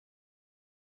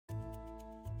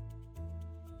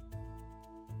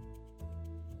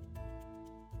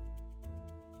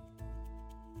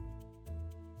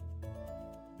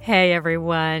Hey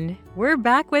everyone, we're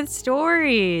back with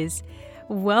stories.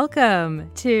 Welcome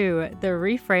to the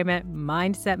Reframe It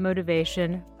Mindset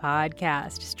Motivation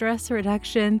Podcast, stress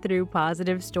reduction through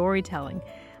positive storytelling.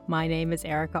 My name is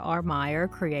Erica R. Meyer,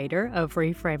 creator of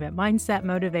Reframe It Mindset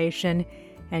Motivation,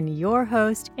 and your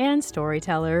host and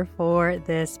storyteller for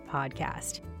this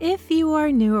podcast. If you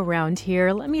are new around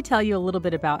here, let me tell you a little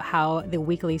bit about how the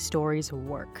weekly stories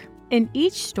work. In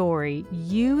each story,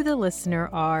 you, the listener,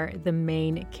 are the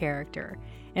main character,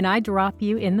 and I drop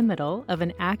you in the middle of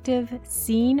an active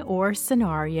scene or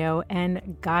scenario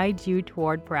and guide you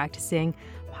toward practicing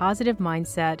positive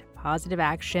mindset, positive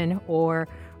action, or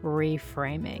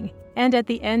reframing. And at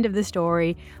the end of the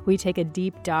story, we take a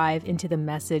deep dive into the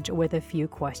message with a few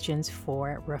questions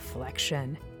for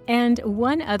reflection. And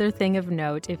one other thing of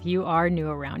note, if you are new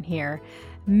around here,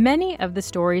 many of the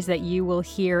stories that you will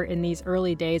hear in these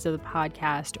early days of the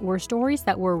podcast were stories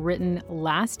that were written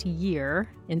last year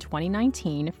in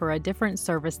 2019 for a different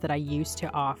service that I used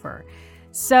to offer.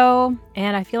 So,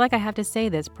 and I feel like I have to say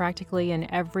this practically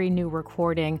in every new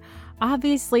recording,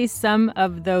 obviously some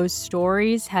of those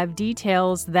stories have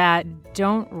details that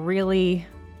don't really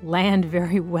land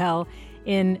very well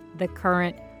in the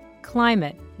current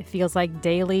climate. It feels like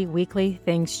daily, weekly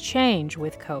things change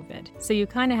with COVID. So you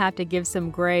kind of have to give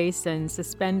some grace and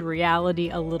suspend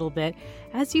reality a little bit,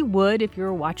 as you would if you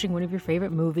were watching one of your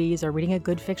favorite movies or reading a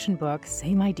good fiction book.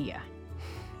 Same idea.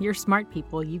 You're smart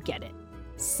people, you get it.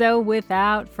 So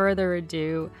without further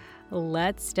ado,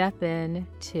 let's step in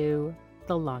to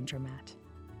the laundromat.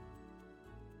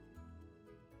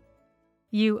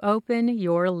 You open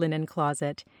your linen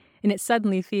closet, and it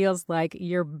suddenly feels like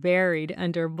you're buried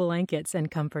under blankets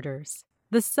and comforters.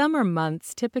 The summer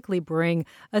months typically bring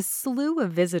a slew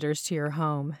of visitors to your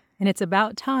home, and it's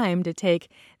about time to take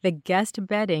the guest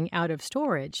bedding out of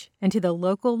storage and to the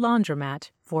local laundromat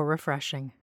for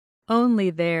refreshing. Only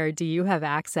there do you have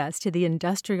access to the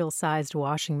industrial-sized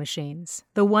washing machines,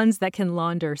 the ones that can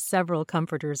launder several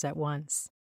comforters at once.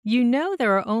 You know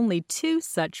there are only 2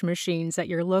 such machines at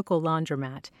your local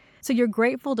laundromat, so you're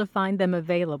grateful to find them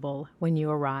available when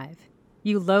you arrive.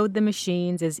 You load the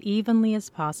machines as evenly as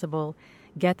possible,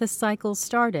 get the cycle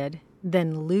started,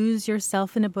 then lose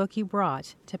yourself in a book you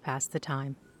brought to pass the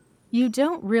time. You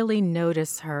don't really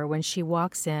notice her when she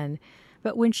walks in,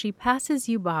 but when she passes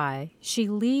you by, she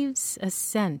leaves a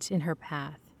scent in her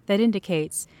path that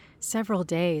indicates several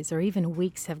days or even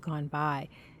weeks have gone by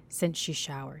since she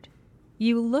showered.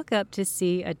 You look up to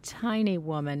see a tiny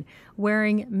woman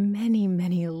wearing many,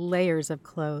 many layers of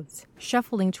clothes,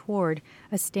 shuffling toward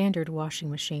a standard washing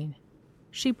machine.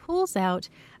 She pulls out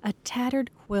a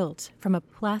tattered quilt from a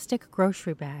plastic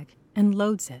grocery bag and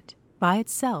loads it, by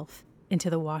itself, into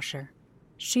the washer.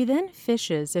 She then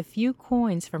fishes a few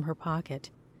coins from her pocket,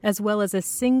 as well as a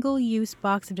single-use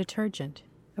box of detergent,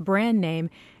 a brand name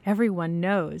everyone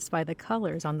knows by the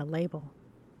colors on the label.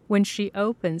 When she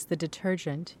opens the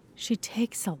detergent, she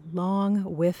takes a long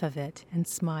whiff of it and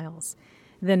smiles,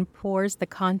 then pours the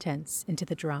contents into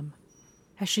the drum.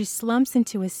 As she slumps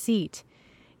into a seat,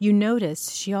 you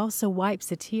notice she also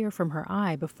wipes a tear from her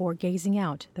eye before gazing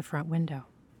out the front window.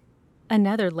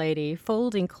 Another lady,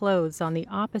 folding clothes on the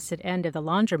opposite end of the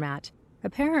laundromat,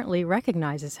 apparently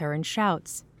recognizes her and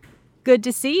shouts, "Good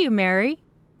to see you, Mary.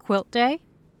 Quilt day?"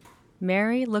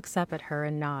 Mary looks up at her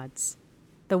and nods.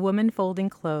 The woman folding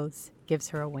clothes gives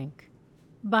her a wink.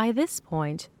 By this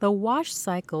point, the wash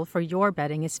cycle for your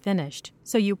bedding is finished,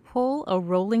 so you pull a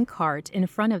rolling cart in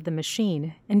front of the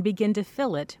machine and begin to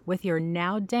fill it with your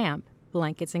now damp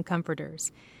blankets and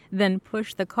comforters, then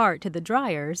push the cart to the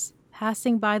dryers,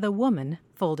 passing by the woman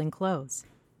folding clothes.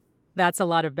 "That's a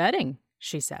lot of bedding,"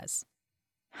 she says.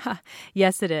 "Ha,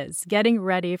 yes it is, getting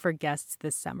ready for guests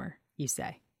this summer," you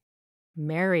say.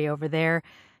 "Mary over there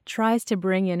tries to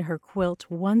bring in her quilt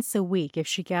once a week if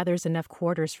she gathers enough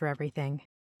quarters for everything,"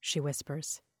 she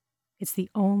whispers. "It's the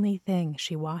only thing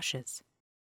she washes."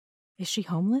 "Is she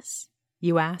homeless?"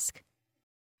 you ask.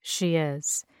 She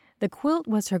is. The quilt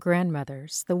was her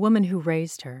grandmother's, the woman who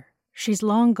raised her. She's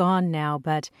long gone now,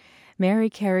 but Mary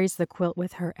carries the quilt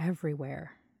with her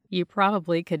everywhere. You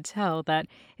probably could tell that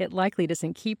it likely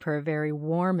doesn't keep her very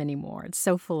warm anymore. It's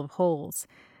so full of holes.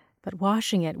 But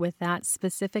washing it with that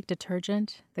specific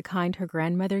detergent, the kind her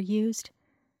grandmother used,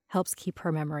 helps keep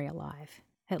her memory alive.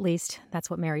 At least,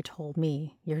 that's what Mary told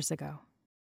me years ago.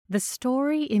 The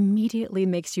story immediately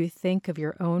makes you think of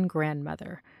your own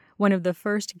grandmother, one of the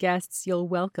first guests you'll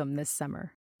welcome this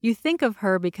summer. You think of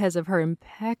her because of her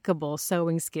impeccable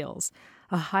sewing skills,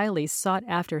 a highly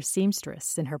sought-after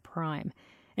seamstress in her prime,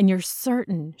 and you're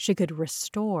certain she could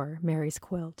restore Mary's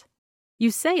quilt. You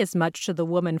say as much to the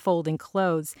woman folding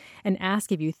clothes and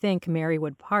ask if you think Mary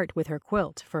would part with her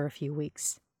quilt for a few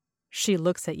weeks. She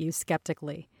looks at you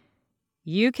skeptically.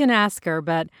 You can ask her,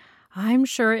 but I'm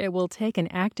sure it will take an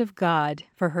act of God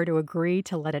for her to agree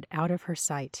to let it out of her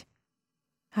sight.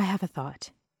 I have a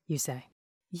thought, you say.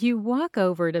 You walk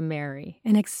over to Mary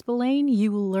and explain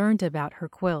you learned about her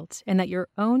quilt and that your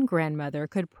own grandmother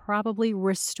could probably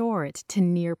restore it to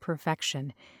near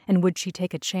perfection, and would she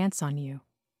take a chance on you?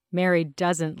 Mary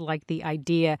doesn't like the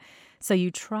idea, so you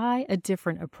try a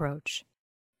different approach.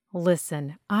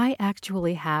 Listen, I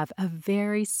actually have a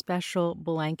very special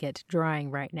blanket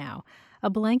drying right now, a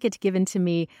blanket given to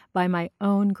me by my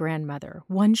own grandmother,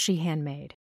 one she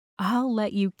handmade. I'll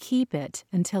let you keep it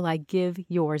until I give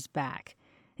yours back,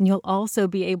 and you'll also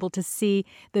be able to see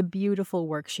the beautiful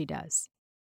work she does.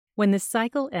 When the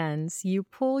cycle ends, you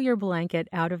pull your blanket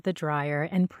out of the dryer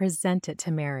and present it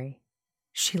to Mary.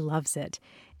 She loves it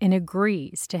and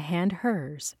agrees to hand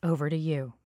hers over to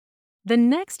you. The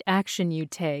next action you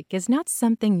take is not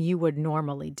something you would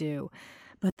normally do,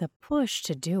 but the push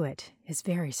to do it is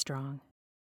very strong.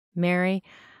 Mary,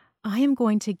 I am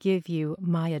going to give you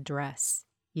my address,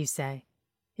 you say.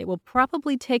 It will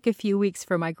probably take a few weeks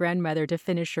for my grandmother to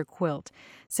finish her quilt,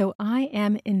 so I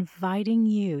am inviting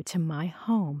you to my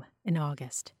home in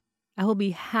August. I will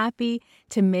be happy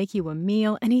to make you a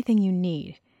meal, anything you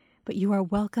need, but you are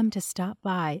welcome to stop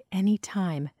by any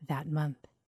time that month.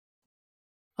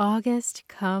 August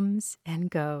comes and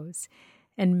goes,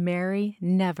 and Mary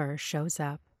never shows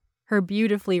up. Her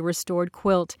beautifully restored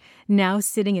quilt now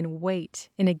sitting in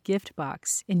wait in a gift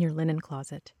box in your linen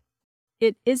closet.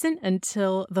 It isn't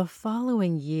until the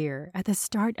following year, at the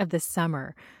start of the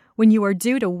summer, when you are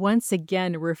due to once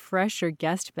again refresh your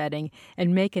guest bedding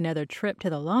and make another trip to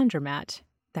the laundromat,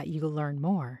 that you learn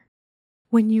more.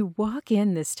 When you walk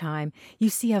in this time, you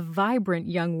see a vibrant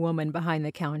young woman behind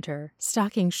the counter,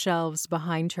 stocking shelves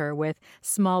behind her with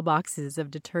small boxes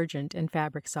of detergent and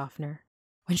fabric softener.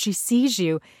 When she sees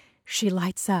you, she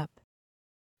lights up.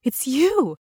 "It's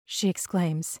you!" she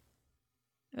exclaims.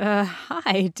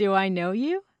 Hi, do I know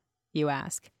you?" you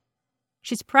ask.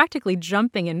 She's practically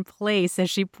jumping in place as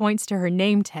she points to her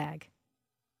name tag.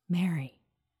 "Mary."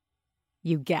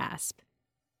 You gasp.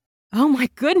 "Oh my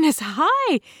goodness,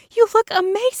 hi! You look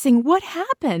amazing. What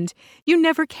happened? You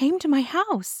never came to my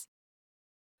house."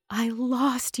 "I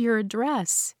lost your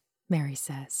address," Mary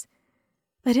says.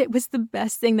 "But it was the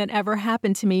best thing that ever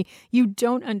happened to me. You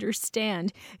don't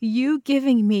understand. You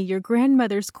giving me your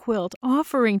grandmother's quilt,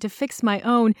 offering to fix my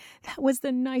own, that was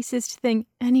the nicest thing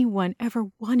anyone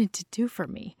ever wanted to do for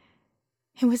me.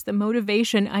 It was the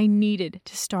motivation I needed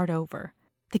to start over.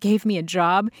 They gave me a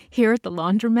job here at the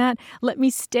laundromat, let me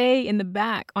stay in the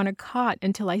back on a cot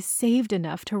until I saved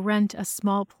enough to rent a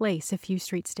small place a few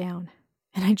streets down.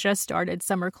 And I just started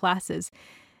summer classes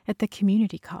at the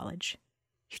community college.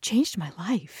 You changed my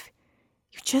life.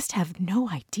 You just have no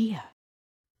idea."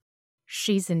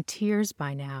 She's in tears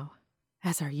by now,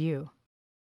 as are you.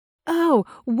 "Oh,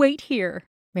 wait here,"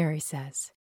 Mary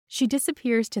says. She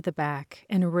disappears to the back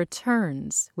and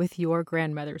returns with your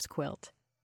grandmother's quilt.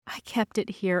 "I kept it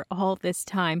here all this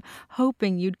time,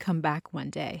 hoping you'd come back one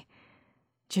day.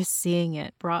 Just seeing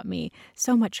it brought me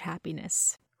so much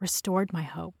happiness, restored my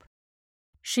hope."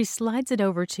 She slides it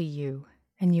over to you,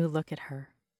 and you look at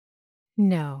her.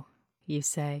 "No," you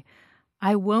say,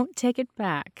 "I won't take it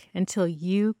back until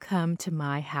you come to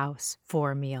my house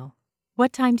for a meal.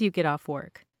 What time do you get off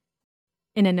work?"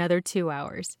 "In another 2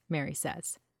 hours," Mary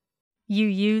says. You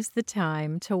use the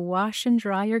time to wash and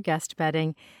dry your guest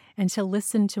bedding and to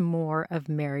listen to more of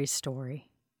Mary's story.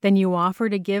 Then you offer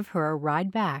to give her a ride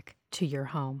back to your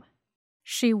home.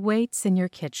 She waits in your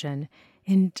kitchen,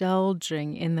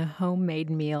 indulging in the homemade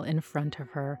meal in front of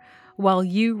her, while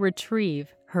you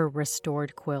retrieve her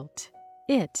restored quilt,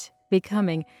 it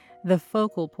becoming the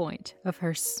focal point of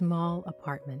her small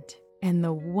apartment, and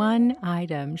the one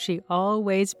item she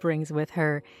always brings with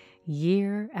her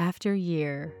year after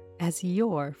year as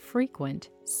your frequent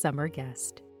summer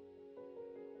guest.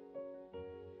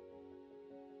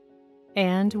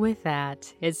 And with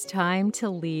that, it's time to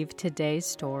leave today's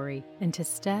story and to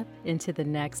step into the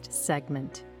next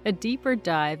segment, a deeper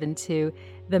dive into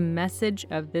the message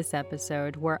of this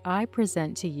episode, where I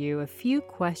present to you a few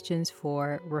questions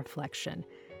for reflection,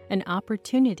 an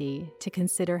opportunity to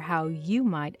consider how you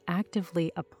might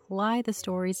actively apply the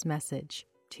story's message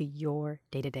to your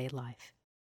day-to-day life.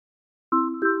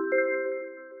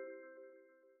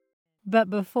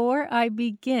 But before I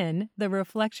begin the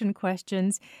reflection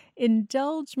questions,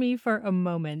 indulge me for a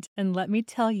moment and let me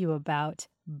tell you about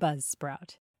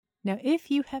Buzzsprout. Now, if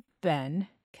you have been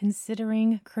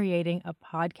considering creating a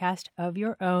podcast of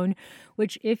your own,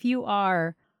 which if you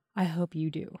are, I hope you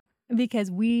do,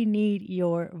 because we need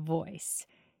your voice.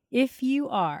 If you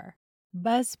are,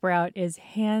 Buzzsprout is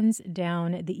hands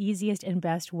down the easiest and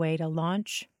best way to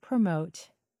launch, promote,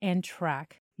 and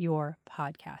track your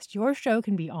podcast. Your show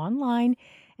can be online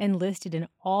and listed in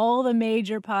all the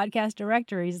major podcast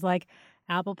directories like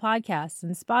Apple Podcasts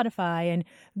and Spotify and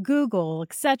Google,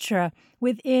 etc.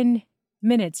 within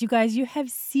minutes. You guys, you have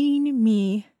seen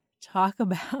me talk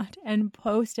about and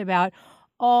post about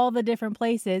all the different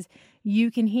places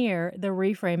you can hear the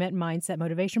Reframe It Mindset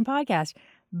Motivation podcast.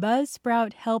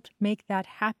 Buzzsprout helped make that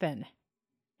happen,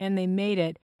 and they made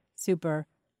it super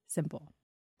simple.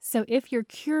 So if you're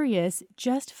curious,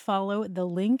 just follow the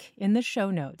link in the show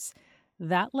notes.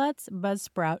 That lets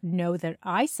Buzzsprout know that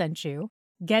I sent you,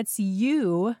 gets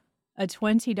you a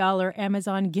 $20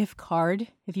 Amazon gift card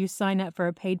if you sign up for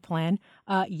a paid plan.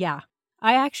 I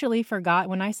actually forgot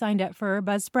when I signed up for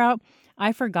Buzzsprout,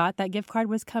 I forgot that gift card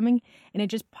was coming, and it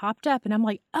just popped up, and I'm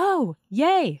like, oh,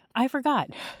 yay, I forgot.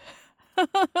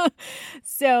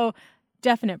 So,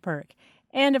 definite perk.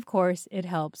 And of course, it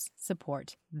helps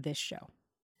support this show.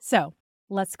 So,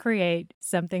 let's create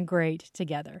something great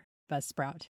together,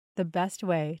 Buzzsprout, the best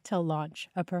way to launch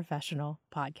a professional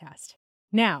podcast.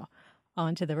 Now,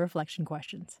 on to the reflection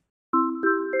questions.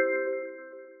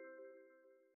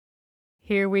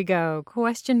 Here we go.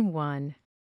 Question 1.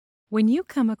 When you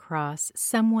come across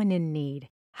someone in need,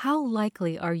 how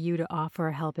likely are you to offer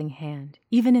a helping hand,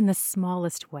 even in the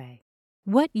smallest way?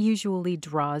 What usually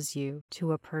draws you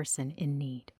to a person in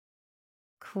need?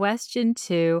 Question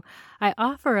 2. I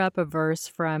offer up a verse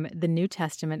from the New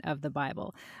Testament of the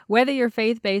Bible. Whether you're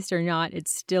faith-based or not,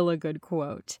 it's still a good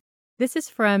quote. This is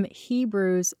from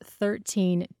Hebrews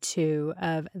 13:2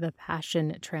 of the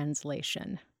Passion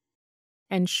Translation.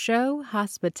 And show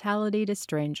hospitality to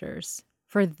strangers,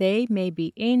 for they may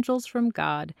be angels from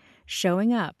God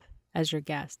showing up as your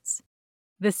guests.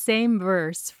 The same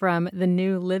verse from the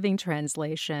New Living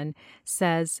Translation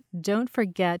says, don't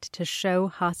forget to show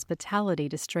hospitality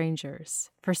to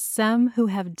strangers, for some who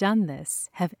have done this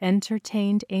have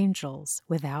entertained angels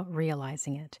without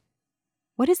realizing it.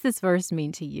 What does this verse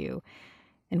mean to you,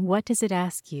 and what does it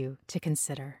ask you to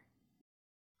consider?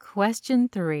 Question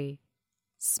 3.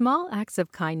 Small acts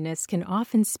of kindness can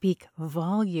often speak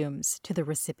volumes to the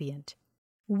recipient.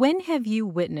 When have you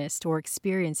witnessed or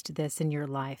experienced this in your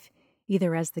life,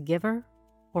 either as the giver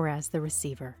or as the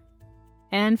receiver?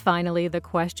 And finally, the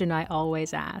question I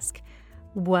always ask,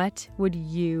 what would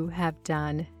you have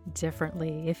done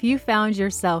differently? If you found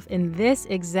yourself in this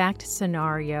exact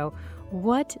scenario,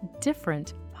 what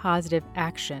different positive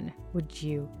action would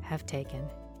you have taken?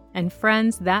 And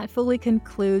friends, that fully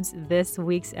concludes this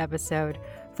week's episode.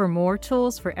 For more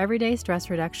tools for everyday stress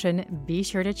reduction, be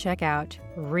sure to check out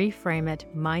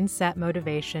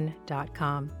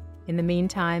reframeitmindsetmotivation.com. In the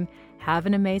meantime, have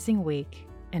an amazing week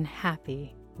and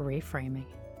happy reframing.